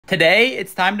Today,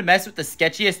 it's time to mess with the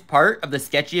sketchiest part of the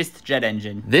sketchiest jet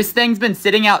engine. This thing's been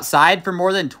sitting outside for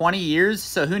more than 20 years,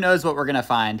 so who knows what we're gonna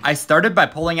find. I started by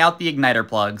pulling out the igniter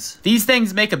plugs. These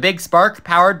things make a big spark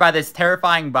powered by this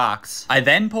terrifying box. I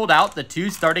then pulled out the 2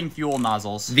 starting fuel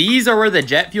nozzles. These are where the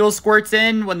jet fuel squirts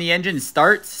in when the engine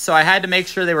starts, so I had to make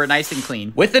sure they were nice and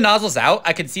clean. With the nozzles out,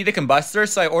 I could see the combustor,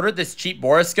 so I ordered this cheap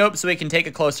borescope so we can take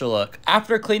a closer look.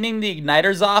 After cleaning the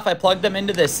igniters off, I plugged them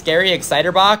into this scary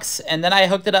exciter box, and then I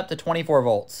hooked it up to 24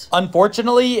 volts.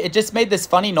 Unfortunately, it just made this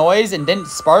funny noise and didn't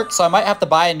spark, so I might have to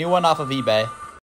buy a new one off of eBay.